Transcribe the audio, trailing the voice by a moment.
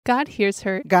God Hears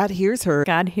Her. God Hears Her.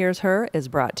 God Hears Her is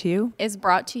brought to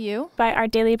you by Our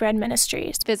Daily Bread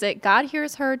Ministries. Visit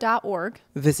GodHearsHer.org.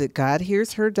 Visit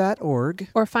GodHearsHer.org.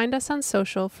 Or find us on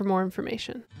social for more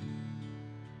information.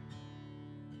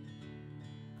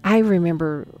 I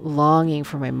remember longing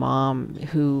for my mom,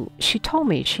 who she told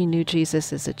me she knew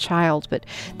Jesus as a child, but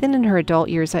then in her adult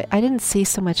years, I didn't see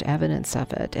so much evidence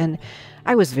of it. And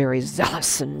I was very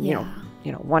zealous and, you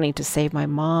know, wanting to save my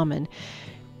mom. And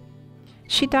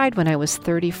she died when I was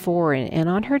 34, and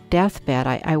on her deathbed,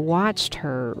 I watched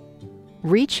her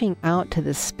reaching out to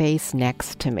the space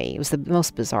next to me. It was the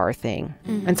most bizarre thing.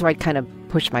 Mm-hmm. And so I'd kind of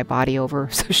push my body over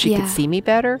so she could see me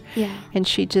better. Yeah. And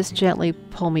she'd just gently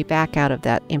pull me back out of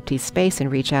that empty space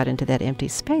and reach out into that empty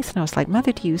space. And I was like,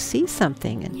 Mother, do you see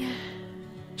something? And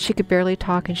she could barely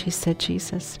talk, and she said,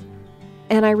 Jesus.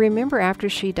 And I remember after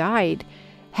she died,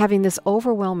 having this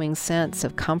overwhelming sense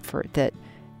of comfort that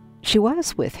she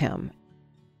was with him.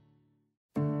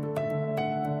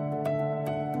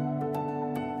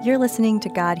 You're listening to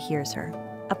God Hears Her,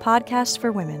 a podcast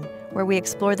for women where we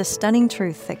explore the stunning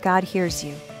truth that God hears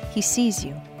you, He sees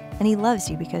you, and He loves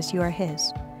you because you are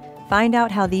His. Find out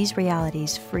how these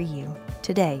realities free you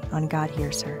today on God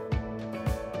Hears Her.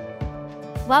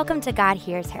 Welcome to God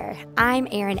Hears Her. I'm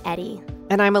Erin Eddy.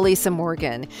 And I'm Elisa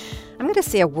Morgan. I'm going to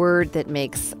say a word that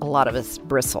makes a lot of us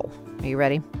bristle. Are you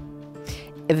ready?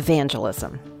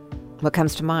 Evangelism. What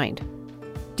comes to mind?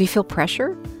 Do you feel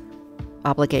pressure?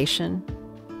 Obligation?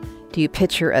 Do you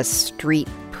picture a street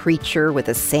preacher with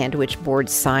a sandwich board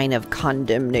sign of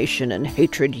condemnation and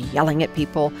hatred yelling at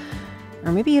people?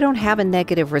 Or maybe you don't have a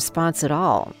negative response at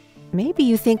all. Maybe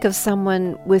you think of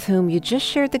someone with whom you just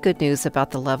shared the good news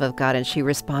about the love of God and she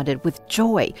responded with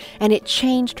joy and it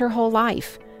changed her whole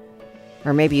life.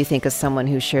 Or maybe you think of someone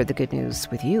who shared the good news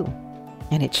with you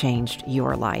and it changed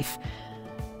your life.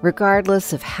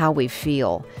 Regardless of how we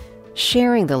feel,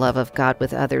 sharing the love of God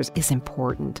with others is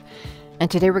important. And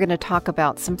today we're going to talk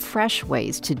about some fresh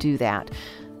ways to do that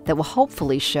will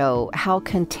hopefully show how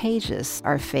contagious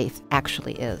our faith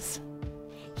actually is.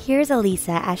 Here's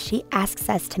Elisa as she asks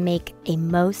us to make a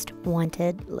most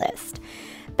wanted list.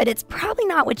 But it's probably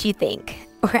not what you think,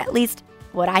 or at least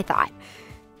what I thought.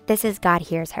 This is God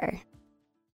Hears Her.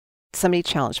 Somebody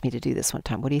challenged me to do this one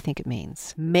time. What do you think it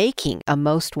means? Making a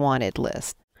most wanted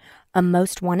list. A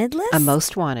most wanted list? A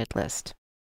most wanted list.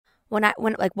 What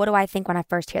do I think when I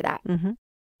first hear that?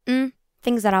 Mm-hmm.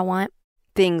 Things that I want.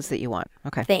 Things that you want.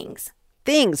 Okay. Things.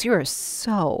 You are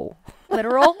so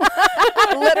literal.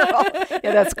 Literal.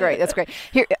 Yeah, that's great. That's great.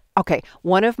 Here, okay.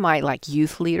 One of my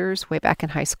youth leaders way back in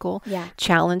high school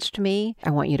challenged me. I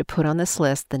want you to put on this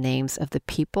list the names of the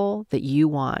people that you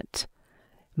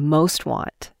most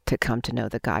want to come to know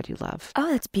the God you love. Oh,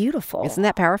 that's beautiful. Isn't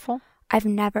that powerful? I've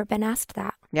never been asked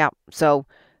that. Yeah. So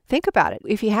think about it.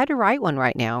 If you had to write one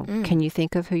right now, can you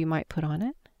think of who you might put on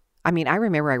it? I mean, I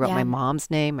remember I wrote my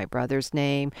mom's name, my brother's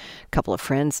name, a couple of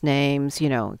friends' names,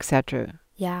 etc.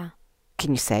 Yeah.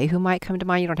 Can you say who might come to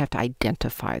mind? You don't have to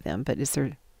identify them, but is there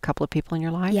a couple of people in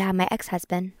your life? Yeah, my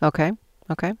ex-husband. Okay.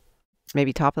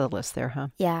 Maybe top of the list there, huh?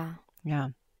 Yeah. Yeah.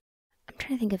 I'm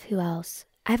trying to think of who else.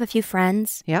 I have a few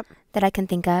friends that I can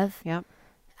think of. Yep.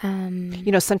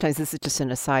 Sometimes, this is just an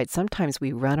aside, sometimes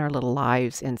we run our little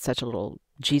lives in such a little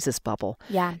Jesus bubble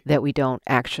that we don't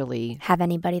actually have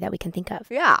anybody that we can think of.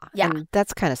 Yeah. And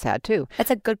that's kind of sad too.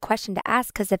 That's a good question to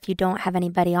ask, because if you don't have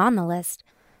anybody on the list,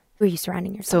 who are you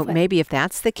surrounding yourself with? So maybe if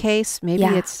that's the case, maybe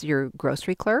it's your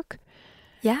grocery clerk.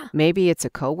 Yeah. Maybe it's a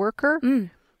coworker.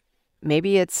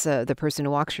 Maybe it's the person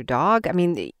who walks your dog. I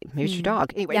mean, maybe it's your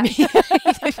dog. Anyway,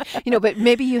 but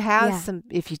maybe you have some,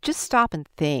 if you just stop and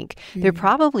think, there are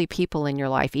probably people in your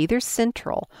life, either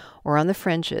central or on the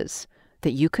fringes,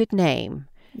 that you could name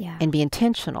and be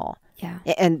intentional. Yeah.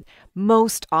 And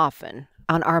most often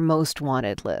on our most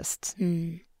wanted lists,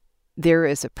 there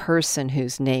is a person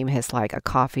whose name has a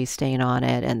coffee stain on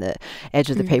it and the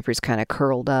edge of the paper is kind of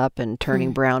curled up and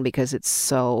turning brown because it's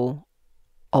so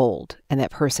old, and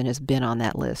that person has been on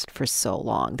that list for so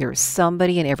long. There is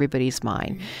somebody in everybody's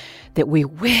mind that we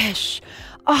wish,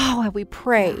 we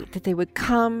pray that they would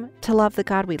come to love the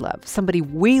God we love. Somebody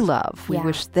we love, we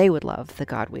wish they would love the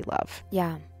God we love.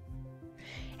 Yeah.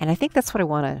 And I think that's what I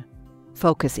want to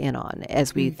focus in on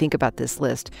as we think about this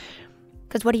list.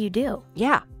 Because what do you do?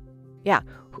 Yeah.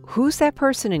 Who's that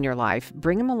person in your life?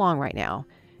 Bring them along right now.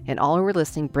 And all who are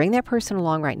listening, bring that person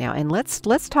along right now. And let's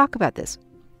talk about this.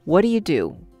 What do you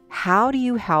do? How do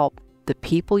you help the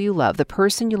people you love, the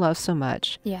person you love so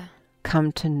much,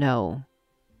 come to know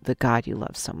the God you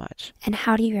love so much? And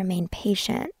how do you remain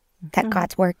patient that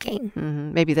God's working.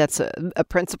 Maybe that's a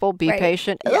principle. Be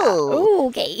patient. Yeah. Oh,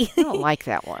 okay. I don't like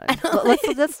that one.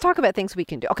 Let's talk about things we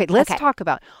can do. Okay, let's talk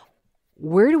about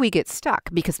where do we get stuck?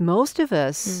 Because most of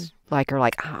us are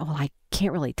like, oh, well, I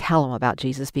can't really tell them about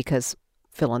Jesus because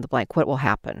fill in the blank. What will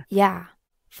happen? Yeah.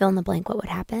 Fill in the blank. What would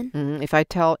happen? If I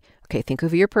tell, think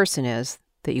of who your person is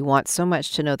that you want so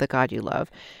much to know the God you love,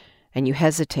 and you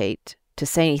hesitate to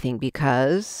say anything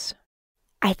because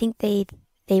I think they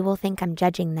will think I'm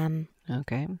judging them.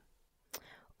 Okay.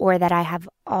 Or that I have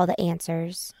all the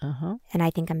answers and I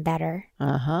think I'm better.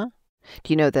 Do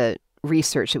you know the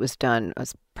research that was done,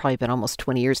 it's probably been almost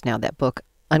 20 years now, that book,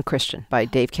 Unchristian, by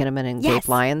Dave Kinnaman and Gabe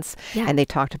Lyons. Yeah. And they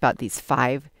talked about these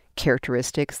 5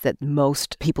 characteristics that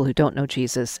most people who don't know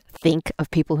Jesus think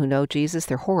of people who know Jesus.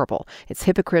 They're horrible. It's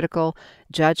hypocritical,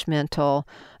 judgmental,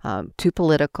 too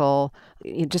political,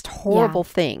 just horrible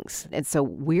things. And so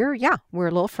we're a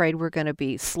little afraid we're going to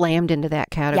be slammed into that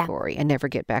category and never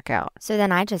get back out. So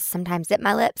then I just sometimes zip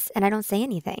my lips and I don't say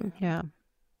anything. Yeah.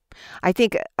 I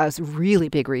think a really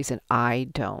big reason I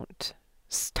don't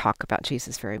talk about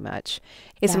Jesus very much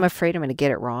is I'm afraid I'm going to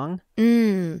get it wrong.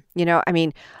 You know, I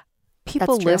mean,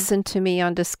 people listen to me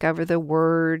on Discover the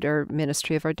Word or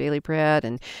Ministry of Our Daily Bread.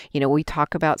 And, we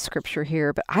talk about scripture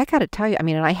here. But I got to tell you, I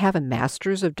mean, and I have a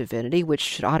master's of divinity, which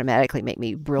should automatically make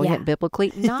me brilliant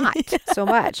biblically. Not so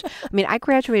much. I mean, I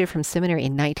graduated from seminary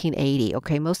in 1980.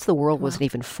 Okay. Most of the world wasn't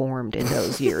even formed in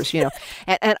those years,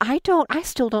 And I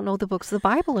still don't know the books of the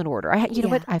Bible in order. You know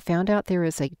what? I found out there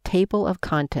is a table of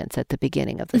contents at the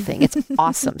beginning of the thing. It's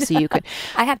awesome. So you could.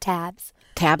 I have tabs.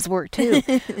 Tabs work too.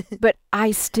 But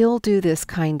I still do this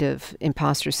kind of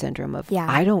imposter syndrome of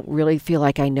I don't really feel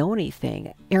like I know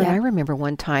anything. Erin, I remember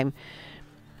one time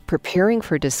preparing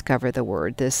for Discover the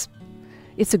Word,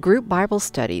 it's a group Bible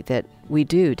study that we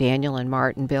do, Daniel and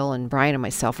Martin, Bill and Brian and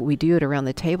myself, we do it around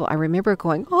the table. I remember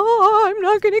going, I'm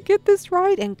not going to get this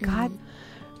right. And God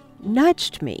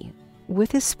nudged me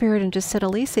with his Spirit and just said,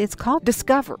 Elisa, it's called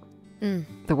Discover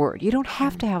the Word. You don't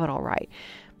have to have it all right.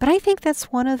 But I think that's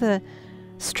one of the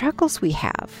struggles we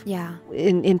have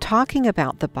in talking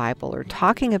about the Bible or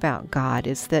talking about God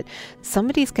is that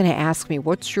somebody's going to ask me,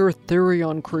 what's your theory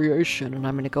on creation? And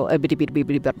I'm going to go,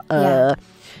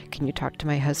 can you talk to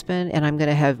my husband? And I'm going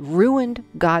to have ruined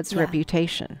God's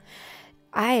reputation.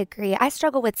 I agree. I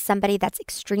struggle with somebody that's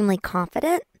extremely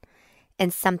confident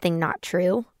in something not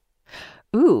true.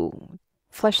 Ooh,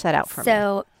 flesh that out for me.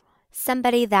 So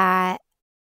somebody that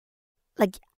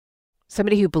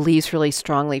somebody who believes really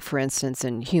strongly, for instance,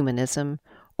 in humanism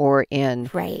or in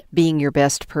being your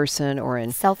best person or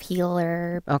in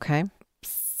self-healer. Okay.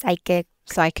 Psychic.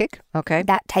 Okay.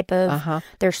 That type of,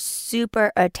 they're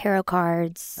super tarot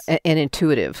cards. An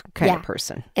intuitive kind of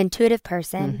person. Intuitive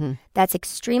person that's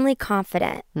extremely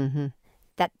confident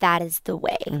that is the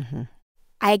way.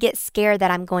 I get scared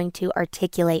that I'm going to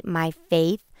articulate my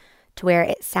faith to where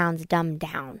it sounds dumbed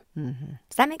down.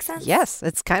 Does that make sense? Yes.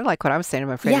 It's kind of like what I was saying. I'm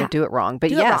afraid to do it wrong.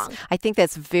 But yes, I think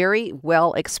that's very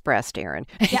well expressed, Erin.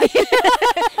 Yeah.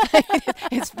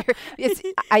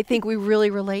 I think we really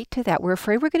relate to that. We're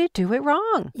afraid we're going to do it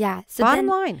wrong. Yeah. So bottom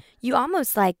line. You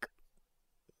almost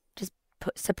just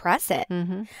suppress it.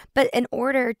 But in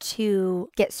order to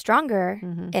get stronger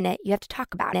in it, you have to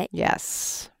talk about it.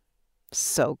 Yes.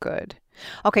 So good.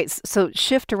 Okay. So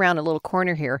shift around a little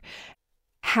corner here.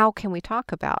 How can we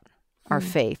talk about our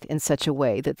faith in such a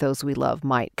way that those we love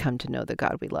might come to know the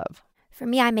God we love? For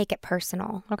me, I make it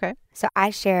personal. Okay. So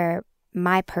I share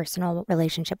my personal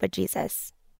relationship with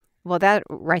Jesus. Well, that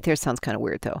right there sounds kind of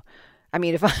weird, though. I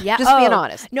mean, if I'm just being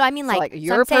honest. No, I mean like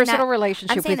your personal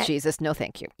relationship with Jesus, no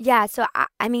thank you. Yeah, so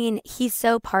I mean, he's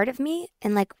so part of me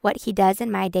and like what he does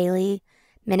in my daily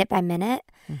minute by minute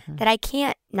that I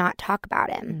can't not talk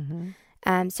about him.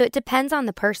 So it depends on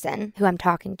the person who I'm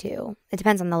talking to. It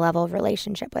depends on the level of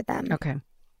relationship with them. Okay.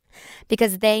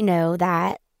 Because they know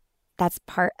that that's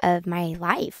part of my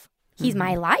life. He's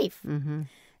my life.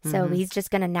 So he's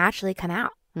just going to naturally come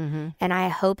out. And I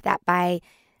hope that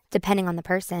depending on the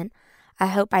person, I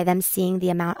hope by them seeing the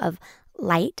amount of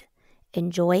light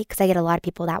and joy, because I get a lot of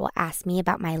people that will ask me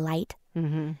about my light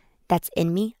that's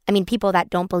in me. I mean, people that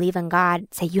don't believe in God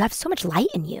say, you have so much light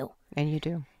in you. And you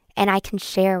do. And I can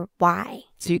share why.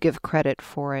 So you give credit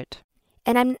for it.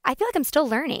 And I feel like I'm still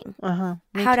learning how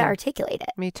to articulate it.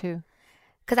 Me too.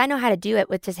 Because I know how to do it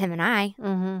with just him and I.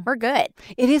 We're good.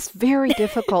 It is very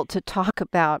difficult to talk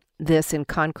about this in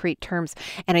concrete terms.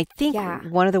 And I think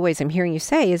one of the ways I'm hearing you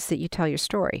say is that you tell your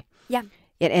story. Yeah.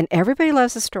 And everybody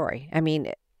loves a story. I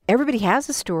mean, everybody has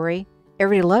a story.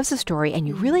 everybody loves a story, and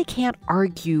you really can't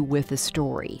argue with a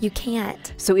story. You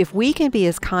can't. So if we can be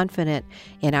as confident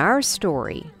in our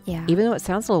story, even though it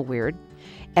sounds a little weird,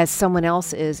 as someone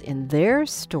else is in their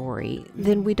story,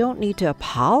 then we don't need to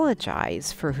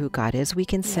apologize for who God is. We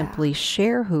can simply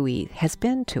share who He has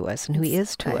been to us and who He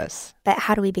is to us. But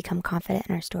how do we become confident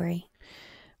in our story?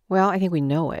 Well, I think we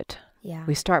know it. Yeah.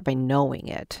 We start by knowing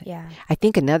it. Yeah. I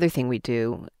think another thing we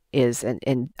do is,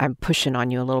 and I'm pushing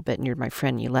on you a little bit, and you're my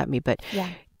friend, you let me, but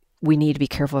we need to be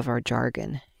careful of our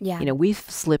jargon. Yeah. You know, we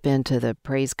slip into the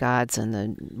praise gods and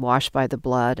the washed by the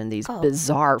blood and these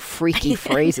bizarre, freaky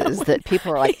phrases that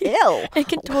people are like, ew. It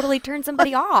can totally turn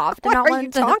somebody off. What are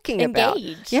you talking about?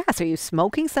 Yeah, so are you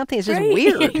smoking something? It's just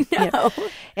weird. No. You know?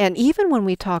 And even when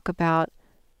we talk about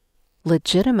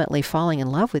legitimately falling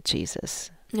in love with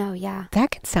Jesus,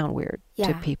 that can sound weird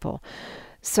to people.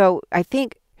 So I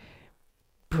think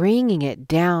bringing it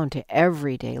down to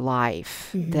everyday life,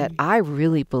 that I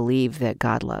really believe that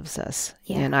God loves us.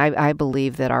 And I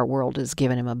believe that our world has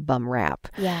given Him a bum rap.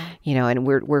 You know, and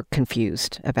we're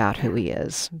confused about who He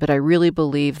is. But I really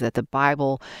believe that the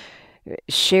Bible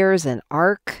shares an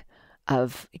arc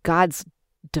of God's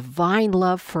divine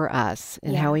love for us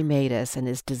and how He made us, and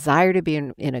His desire to be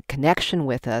in a connection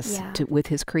with us, with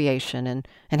His creation,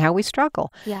 and how we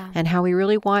struggle, and how He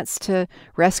really wants to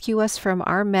rescue us from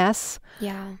our mess.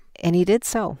 And He did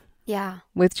so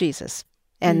with Jesus.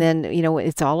 And then, you know,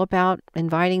 it's all about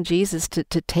inviting Jesus to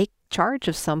take charge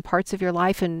of some parts of your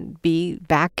life and be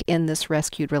back in this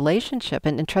rescued relationship,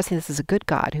 and trusting this is a good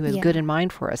God who has good in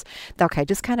mind for us. Okay, I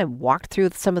just kind of walked through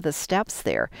some of the steps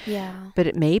there.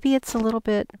 But maybe it's a little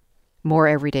bit more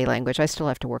everyday language. I still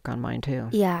have to work on mine too.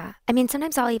 I mean,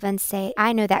 sometimes I'll even say,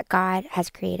 I know that God has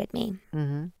created me.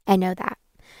 I know that.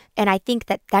 And I think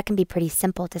that can be pretty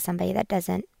simple to somebody that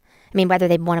doesn't, I mean, whether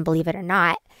they want to believe it or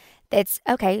not. It's,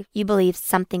 okay, you believe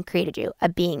something created you, a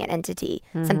being, an entity,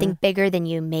 something bigger than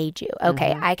you made you.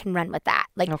 Okay, I can run with that.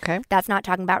 Like, that's not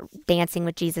talking about dancing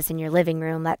with Jesus in your living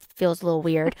room. That feels a little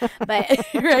weird, but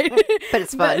right? But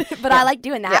it's fun. But I like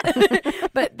doing that.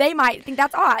 But they might think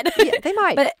that's odd. Yeah, they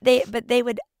might. But they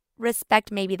would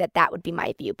respect maybe that would be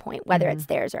my viewpoint, whether it's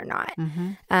theirs or not.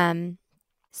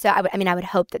 So I would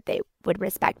hope that they would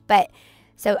respect. But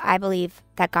so I believe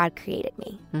that God created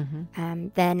me.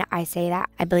 Then I say that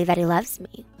I believe that He loves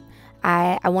me.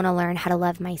 I want to learn how to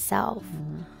love myself.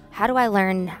 How do I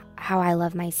learn how I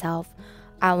love myself?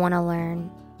 I want to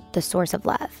learn the source of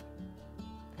love,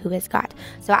 who is God.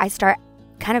 So I start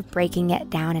kind of breaking it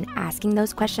down and asking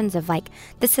those questions of like,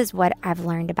 this is what I've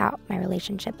learned about my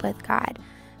relationship with God,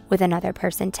 with another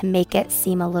person, to make it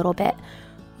seem a little bit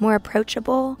more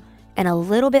approachable and a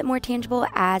little bit more tangible,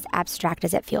 as abstract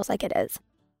as it feels like it is.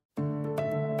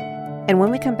 And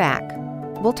when we come back,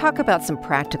 we'll talk about some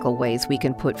practical ways we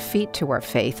can put feet to our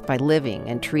faith by living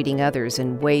and treating others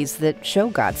in ways that show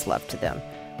God's love to them.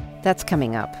 That's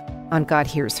coming up on God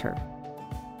Hears Her.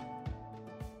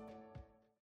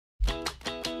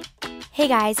 Hey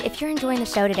guys, if you're enjoying the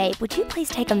show today, would you please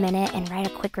take a minute and write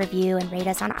a quick review and rate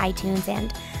us on iTunes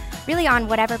and really on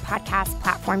whatever podcast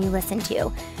platform you listen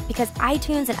to, because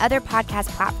iTunes and other podcast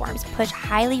platforms push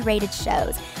highly rated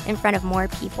shows in front of more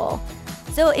people.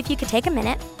 So if you could take a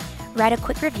minute, write a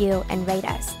quick review and rate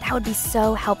us, that would be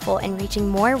so helpful in reaching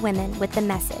more women with the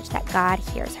message that God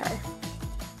hears her.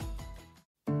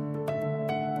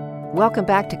 Welcome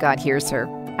back to God Hears Her.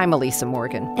 I'm Elisa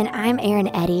Morgan. And I'm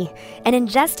Erin Eddy. And in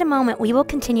just a moment, we will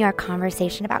continue our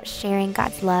conversation about sharing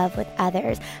God's love with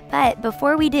others. But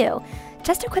before we do,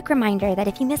 just a quick reminder that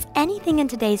if you miss anything in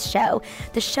today's show,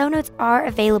 the show notes are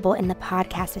available in the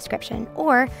podcast description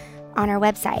or on our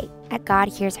website at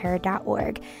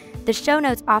godhearsher.org. The show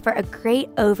notes offer a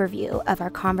great overview of our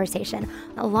conversation,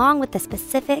 along with the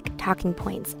specific talking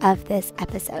points of this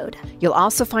episode. You'll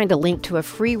also find a link to a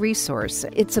free resource.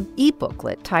 It's an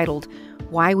e-booklet titled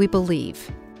Why We Believe,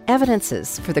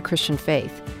 Evidences for the Christian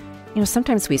Faith. You know,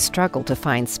 sometimes we struggle to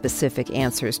find specific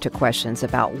answers to questions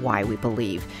about why we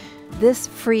believe. This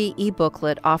free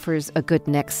e-booklet offers a good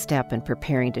next step in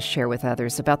preparing to share with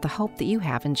others about the hope that you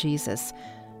have in Jesus.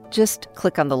 Just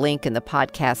click on the link in the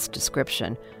podcast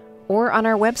description or on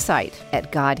our website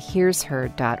at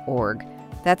godhearsher.org.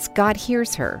 That's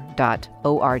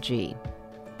godhearsher.org.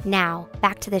 Now,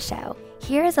 back to the show.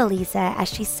 Here is Elisa as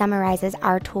she summarizes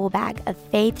our tool bag of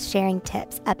faith-sharing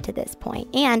tips up to this point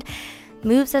and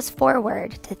moves us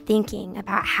forward to thinking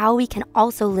about how we can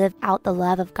also live out the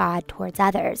love of God towards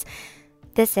others.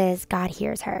 This is God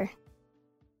Hears Her.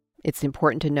 It's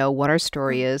important to know what our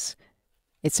story is.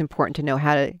 It's important to know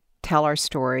how to tell our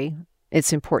story.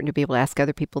 It's important to be able to ask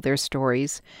other people their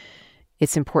stories.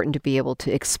 It's important to be able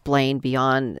to explain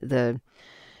beyond the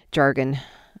jargon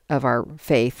of our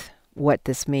faith what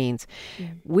this means.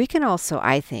 We can also,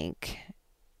 I think,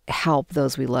 help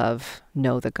those we love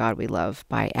know the God we love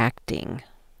by acting,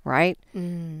 right?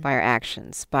 By our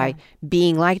actions, by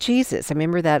being like Jesus. I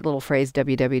remember that little phrase,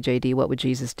 WWJD, what would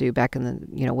Jesus do, back in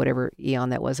the, whatever eon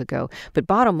that was ago. But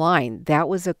bottom line, that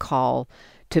was a call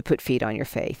to put feet on your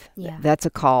faith. Yeah. That's a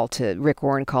call to, Rick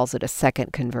Warren calls it a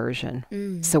second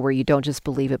conversion. So where you don't just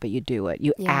believe it, but you do it.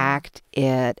 You act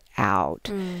it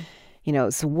out.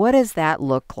 So what does that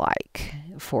look like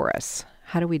for us?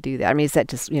 How do we do that? I mean, is that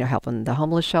just, helping the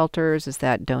homeless shelters? Is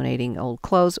that donating old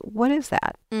clothes? What is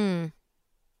that?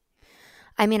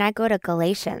 I mean, I go to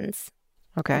Galatians.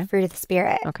 Okay. Fruit of the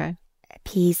Spirit. Okay.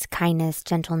 Peace, kindness,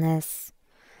 gentleness.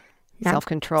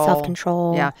 Self-control.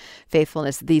 Self-control. Yeah.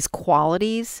 Faithfulness. These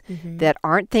qualities that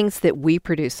aren't things that we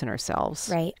produce in ourselves.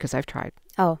 Right. Because I've tried.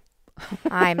 Oh,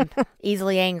 I'm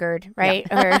easily angered, right?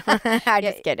 Or I'm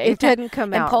just kidding. It doesn't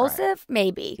come out impulsive,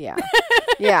 maybe. Yeah.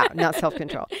 Yeah, not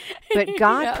self-control. But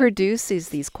God produces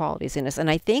these qualities in us.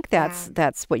 And I think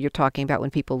that's what you're talking about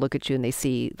when people look at you and they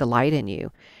see the light in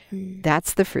you.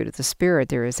 That's the fruit of the Spirit.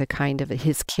 There is a kind of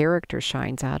his character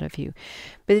shines out of you.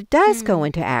 But it does go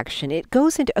into action. It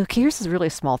goes into, here's this really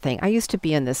small thing. I used to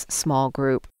be in this small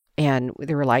group, and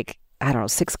there were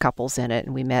 6 couples in it,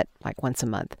 and we met once a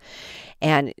month.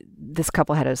 And this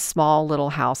couple had a small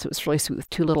little house. It was really sweet with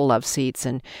 2 little love seats,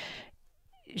 and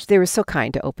they were so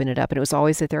kind to open it up, and it was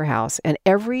always at their house. And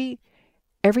every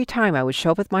time I would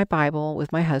show up with my Bible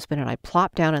with my husband, and I'd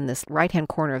plop down in this right-hand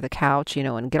corner of the couch,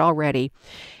 and get all ready.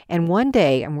 And one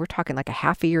day, and we're talking a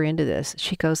half a year into this,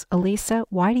 she goes, "Elisa,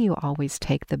 why do you always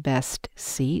take the best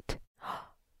seat?"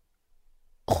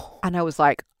 And I was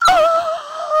like,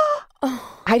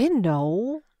 I didn't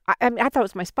know. I thought it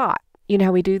was my spot. You know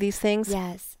how we do these things?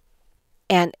 Yes.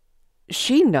 And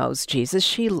she knows Jesus.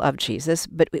 She loved Jesus.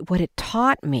 But what it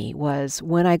taught me was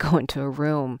when I go into a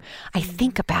room, I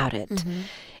think about it.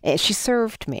 And she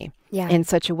served me in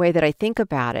such a way that I think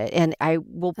about it. And I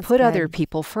will put other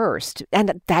people first.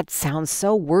 And that sounds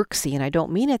so worksy, and I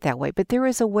don't mean it that way. But there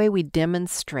is a way we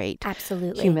demonstrate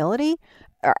humility,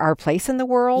 our place in the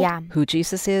world, who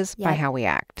Jesus is, by how we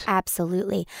act.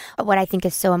 Absolutely. What I think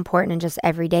is so important, and just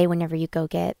every day whenever you go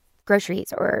get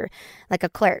groceries, or a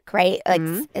clerk, right?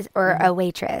 Or a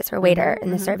waitress or waiter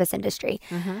in the service industry.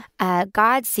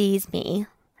 God sees me.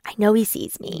 I know he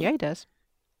sees me. Yeah, he does.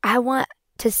 I want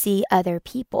to see other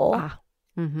people.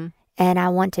 And I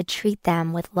want to treat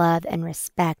them with love and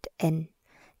respect, and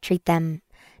treat them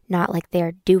not like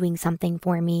they're doing something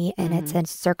for me and it's a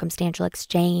circumstantial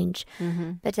exchange,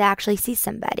 but to actually see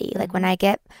somebody. Like when I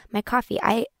get my coffee,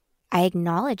 I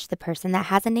acknowledge the person that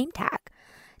has a name tag.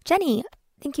 Jenny,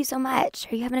 thank you so much.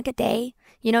 Are you having a good day?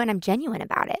 And I'm genuine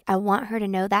about it. I want her to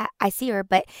know that I see her,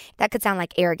 but that could sound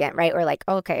arrogant, right? Or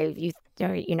okay,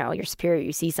 you're superior,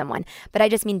 you see someone. But I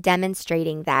just mean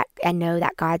demonstrating that I know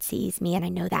that God sees me, and I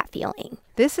know that feeling.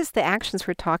 This is the actions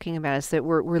we're talking about, is that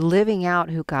we're living out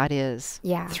who God is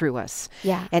through us.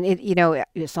 Yeah. And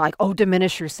it's not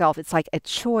diminish yourself. It's a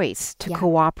choice to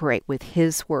cooperate with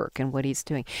his work and what he's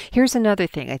doing. Here's another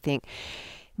thing. I think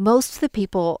most of the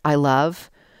people I love,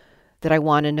 that I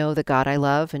want to know the God I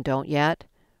love and don't yet,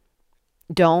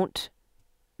 don't,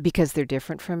 because they're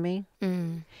different from me.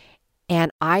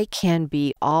 And I can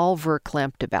be all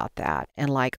verklempt about that, and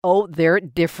they're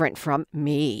different from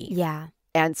me. Yeah.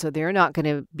 And so they're not going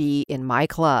to be in my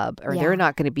club, or they're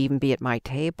not going to even be at my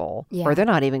table, or they're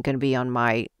not even going to be on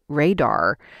my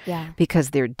radar, because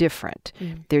they're different.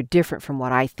 They're different from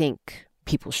what I think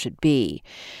people should be.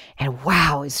 And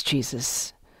wow, is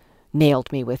Jesus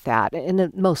nailed me with that in the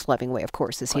most loving way, of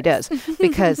course, as he does,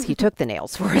 because he took the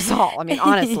nails for us all. I mean,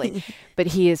 honestly. But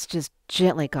he has just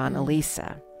gently gone,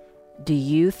 Elisa, do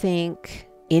you think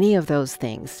any of those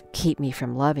things keep me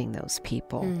from loving those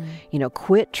people?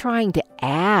 Quit trying to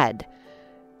add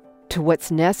to what's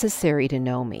necessary to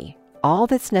know me. All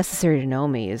that's necessary to know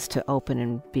me is to open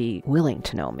and be willing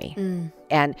to know me.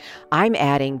 And I'm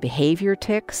adding behavior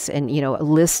tics and, a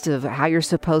list of how you're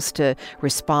supposed to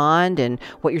respond and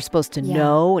what you're supposed to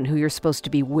know and who you're supposed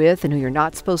to be with and who you're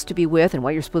not supposed to be with and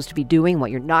what you're supposed to be doing, what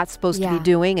you're not supposed to be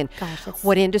doing, and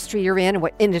what industry you're in and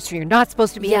what industry you're not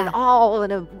supposed to be in, all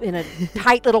in a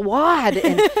tight little wad.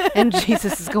 And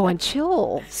Jesus is going,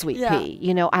 chill, sweet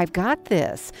pea. I've got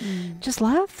this. Just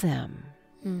love them.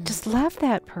 Just love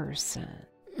that person.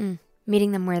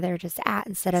 Meeting them where they're just at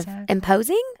instead of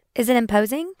imposing. Is it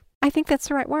imposing? I think that's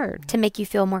the right word. To make you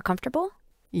feel more comfortable?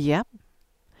 Yep.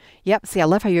 See, I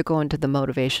love how you're going to the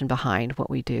motivation behind what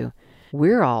we do.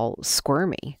 We're all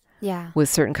squirmy with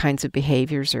certain kinds of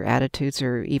behaviors or attitudes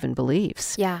or even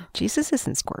beliefs. Yeah. Jesus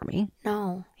isn't squirmy.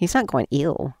 No. He's not going,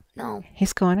 ew. No.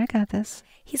 He's going, I got this.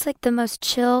 He's like the most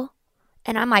chill.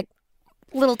 And I'm like,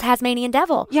 little Tasmanian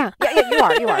devil. Yeah, you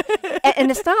are.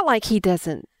 And it's not like he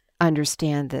doesn't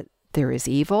understand that there is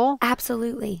evil.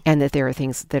 Absolutely. And that there are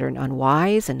things that are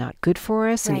unwise and not good for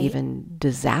us and Right. even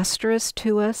disastrous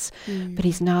to us. But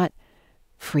he's not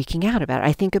freaking out about it.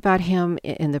 I think about him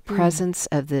in the presence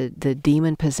of the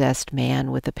demon-possessed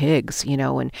man with the pigs,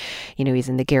 and, he's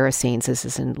in the Gerasenes. This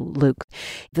is in Luke.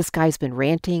 This guy's been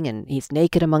ranting and he's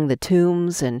naked among the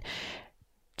tombs. And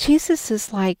Jesus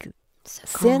is like,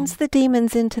 sends the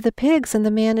demons into the pigs and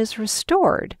the man is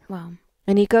restored. Wow.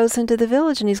 And he goes into the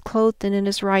village and he's clothed and in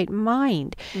his right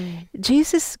mind.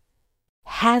 Jesus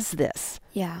has this.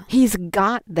 Yeah. He's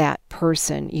got that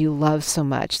person you love so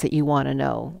much that you want to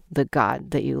know the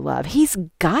God that you love. He's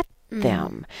got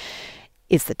them.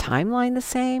 Is the timeline the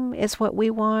same as what we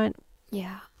want?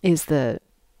 Yeah. Is the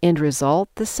end result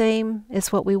the same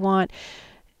as what we want?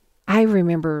 I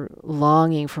remember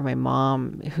longing for my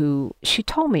mom, who she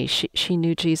told me she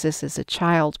knew Jesus as a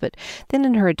child, but then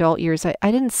in her adult years, I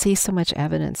didn't see so much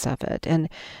evidence of it. And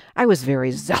I was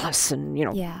very zealous and,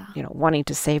 wanting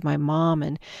to save my mom.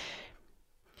 And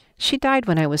she died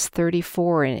when I was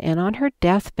 34. And on her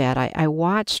deathbed, I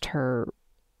watched her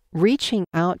reaching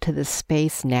out to the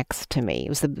space next to me. It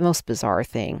was the most bizarre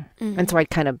thing. And so I'd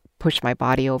kind of push my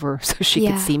body over so she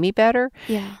could see me better.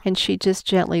 Yeah. And she'd just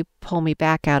gently pull me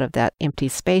back out of that empty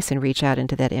space and reach out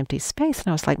into that empty space. And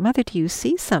I was like, Mother, do you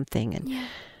see something? And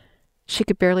she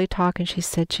could barely talk and she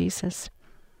said, Jesus.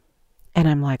 And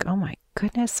I'm like, oh my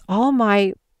goodness, all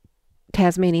my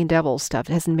Tasmanian devil stuff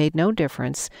hasn't made no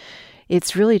difference.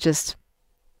 It's really just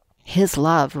his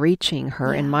love reaching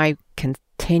her and my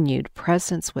continued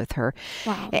presence with her.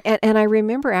 Wow. And I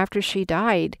remember after she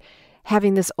died,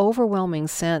 having this overwhelming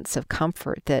sense of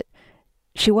comfort that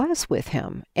she was with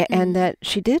him and that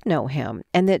she did know him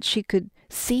and that she could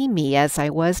see me as I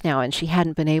was now, and she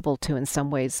hadn't been able to in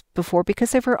some ways before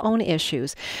because of her own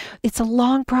issues. It's a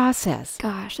long process.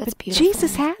 Gosh, that's but beautiful.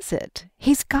 Jesus has it.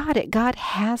 He's got it. God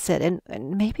has it.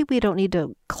 And maybe we don't need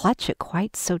to clutch it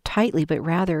quite so tightly, but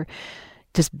rather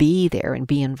just be there and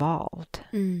be involved.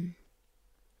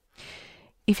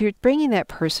 If you're bringing that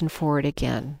person forward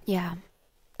again,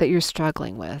 that you're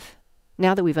struggling with,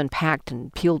 now that we've unpacked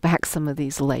and peeled back some of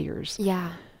these layers,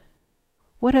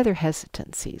 what other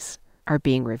hesitancies are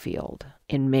being revealed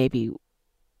in maybe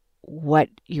what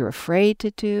you're afraid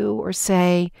to do or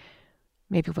say,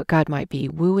 maybe what God might be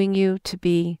wooing you to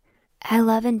be? I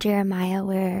love in Jeremiah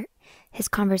where his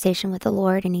conversation with the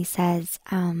Lord, and he says,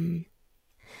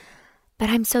 but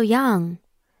I'm so young.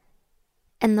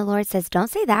 And the Lord says, don't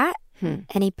say that.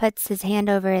 And he puts his hand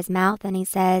over his mouth and he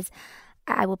says,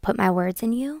 I will put my words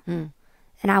in you and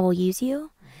I will use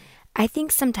you. I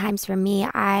think sometimes for me,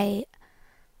 I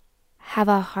have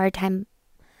a hard time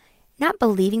not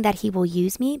believing that he will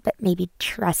use me, but maybe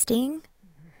trusting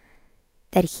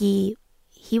that he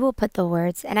will put the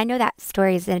words. And I know that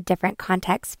story is in a different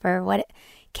context for what it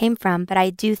came from, but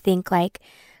I do think like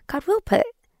God will put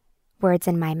words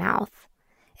in my mouth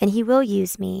and he will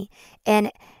use me.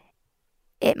 And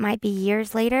it might be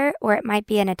years later, or it might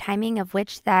be in a timing of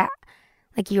which that,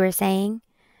 like you were saying.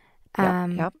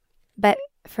 But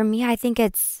for me, I think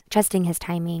it's trusting his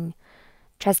timing,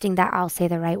 trusting that I'll say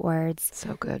the right words.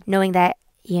 So good. Knowing that,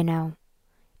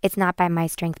 it's not by my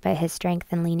strength, but his strength,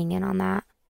 and leaning in on that.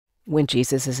 When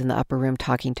Jesus is in the upper room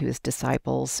talking to his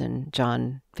disciples in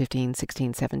John 15,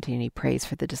 16, 17, he prays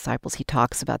for the disciples. He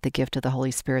talks about the gift of the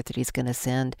Holy Spirit that he's going to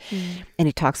send. And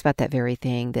he talks about that very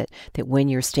thing, that when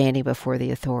you're standing before the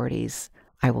authorities,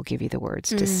 I will give you the words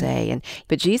to say.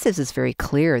 But Jesus is very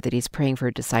clear that he's praying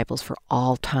for disciples for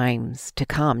all times to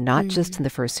come, not just in the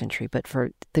first century, but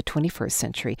for the 21st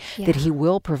century, that he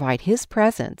will provide his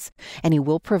presence and he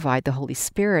will provide the Holy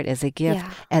Spirit as a gift,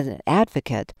 as an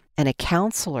advocate and a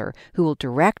counselor who will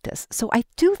direct us. So I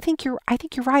think you're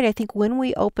right. I think when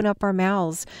we open up our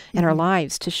mouths and our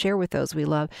lives to share with those we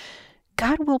love,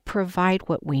 God will provide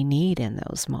what we need in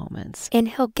those moments. And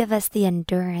he'll give us the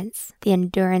endurance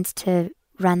to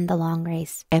run the long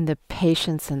race. And the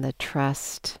patience and the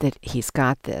trust that he's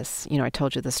got this. I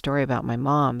told you the story about my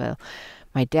mom.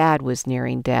 My dad was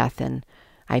nearing death and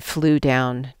I flew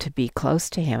down to be close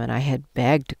to him, and I had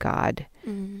begged God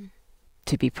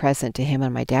to be present to him,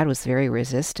 and my dad was very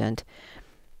resistant.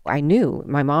 I knew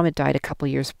my mom had died a couple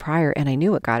years prior, and I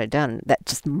knew what God had done. That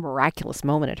just miraculous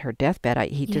moment at her deathbed,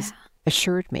 he just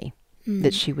assured me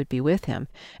that she would be with him.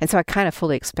 And so I kind of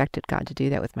fully expected God to do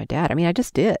that with my dad. I mean, I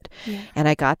just did. And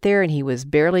I got there and he was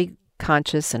barely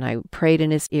conscious, and I prayed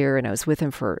in his ear, and I was with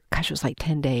him for, it was like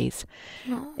 10 days.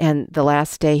 And the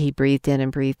last day he breathed in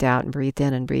and breathed out and breathed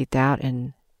in and breathed out.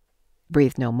 And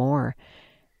breathe no more.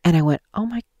 And I went, oh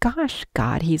my gosh,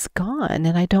 God, he's gone,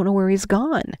 and I don't know where he's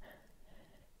gone.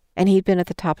 And he'd been at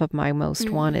the top of my most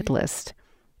wanted list.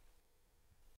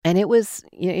 And it was,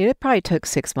 it probably took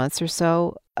 6 months or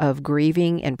so of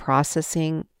grieving and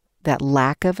processing that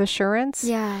lack of assurance.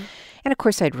 Yeah. And of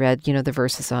course, I'd read, the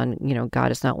verses on,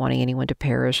 God is not wanting anyone to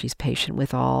perish. He's patient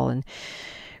with all, and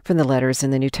from the letters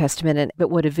in the New Testament. But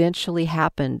what eventually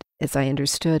happened, as I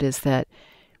understood, is that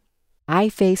I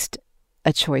faced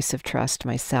a choice of trust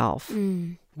myself.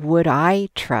 Would I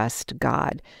trust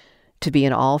God to be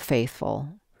an all-faithful,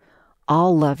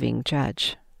 all-loving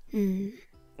judge?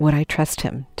 Would I trust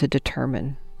him to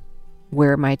determine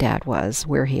where my dad was,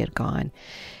 where he had gone?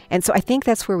 And so I think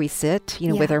that's where we sit,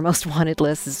 with our most wanted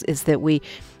list is that we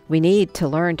need to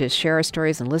learn to share our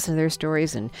stories and listen to their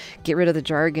stories and get rid of the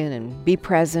jargon and be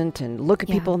present and look at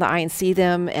people in the eye and see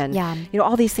them and,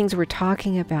 all these things we're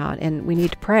talking about. And we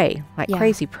need to pray, like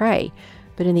crazy pray.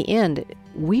 But in the end,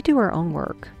 we do our own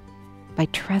work by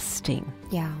trusting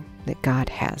that God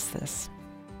has this.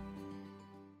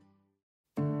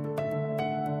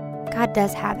 God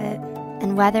does have it.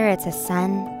 And whether it's a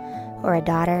son or a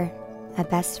daughter, a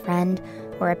best friend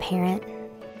or a parent,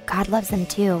 God loves them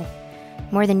too,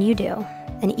 more than you do.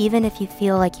 And even if you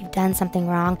feel like you've done something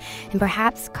wrong and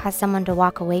perhaps caused someone to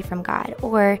walk away from God,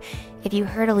 or if you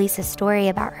heard Elisa's story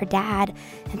about her dad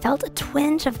and felt a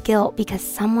twinge of guilt because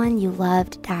someone you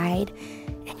loved died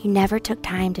and you never took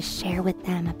time to share with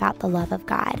them about the love of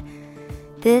God,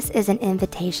 this is an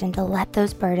invitation to let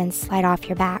those burdens slide off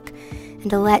your back and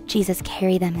to let Jesus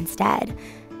carry them instead.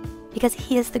 Because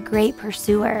he is the great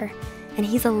pursuer, and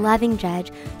he's a loving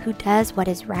judge who does what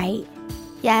is right.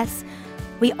 Yes,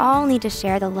 we all need to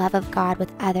share the love of God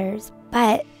with others,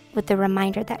 but with the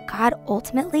reminder that God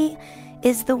ultimately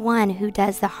is the one who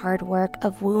does the hard work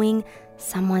of wooing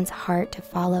someone's heart to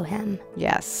follow him.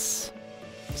 Yes,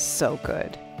 so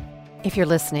good. If you're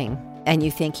listening and you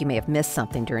think you may have missed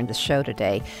something during the show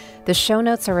today, the show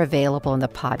notes are available in the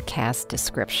podcast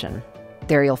description.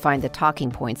 There you'll find the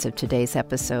talking points of today's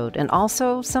episode and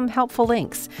also some helpful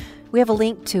links. We have a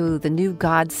link to the new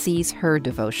God Sees Her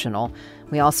devotional.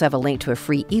 We also have a link to a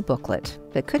free e-booklet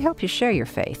that could help you share your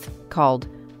faith called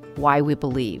Why We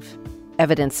Believe,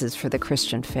 Evidences for the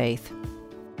Christian Faith.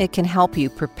 It can help you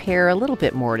prepare a little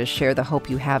bit more to share the hope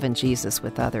you have in Jesus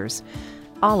with others.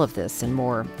 All of this and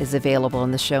more is available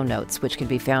in the show notes, which can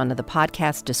be found in the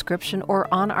podcast description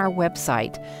or on our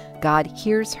website,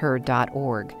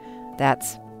 godhearsher.org.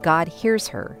 That's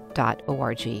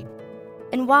godhearsher.org.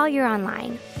 And while you're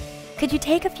online, could you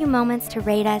take a few moments to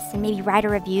rate us and maybe write a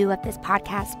review of this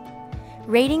podcast?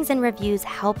 Ratings and reviews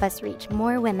help us reach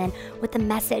more women with the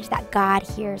message that God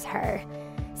hears her.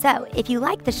 So if you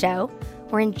like the show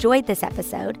or enjoyed this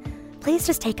episode, please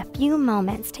just take a few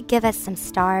moments to give us some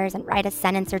stars and write a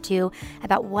sentence or two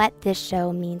about what this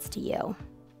show means to you.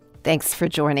 Thanks for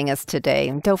joining us today.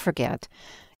 And don't forget,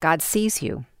 God sees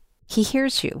you. He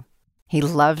hears you. He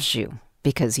loves you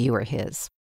because you are his.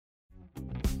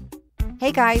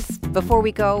 Hey guys, before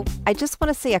we go, I just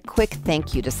want to say a quick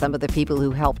thank you to some of the people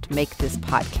who helped make this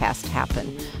podcast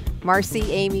happen.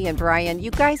 Marcy, Amy, and Brian, you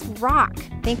guys rock.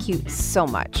 Thank you so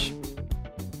much.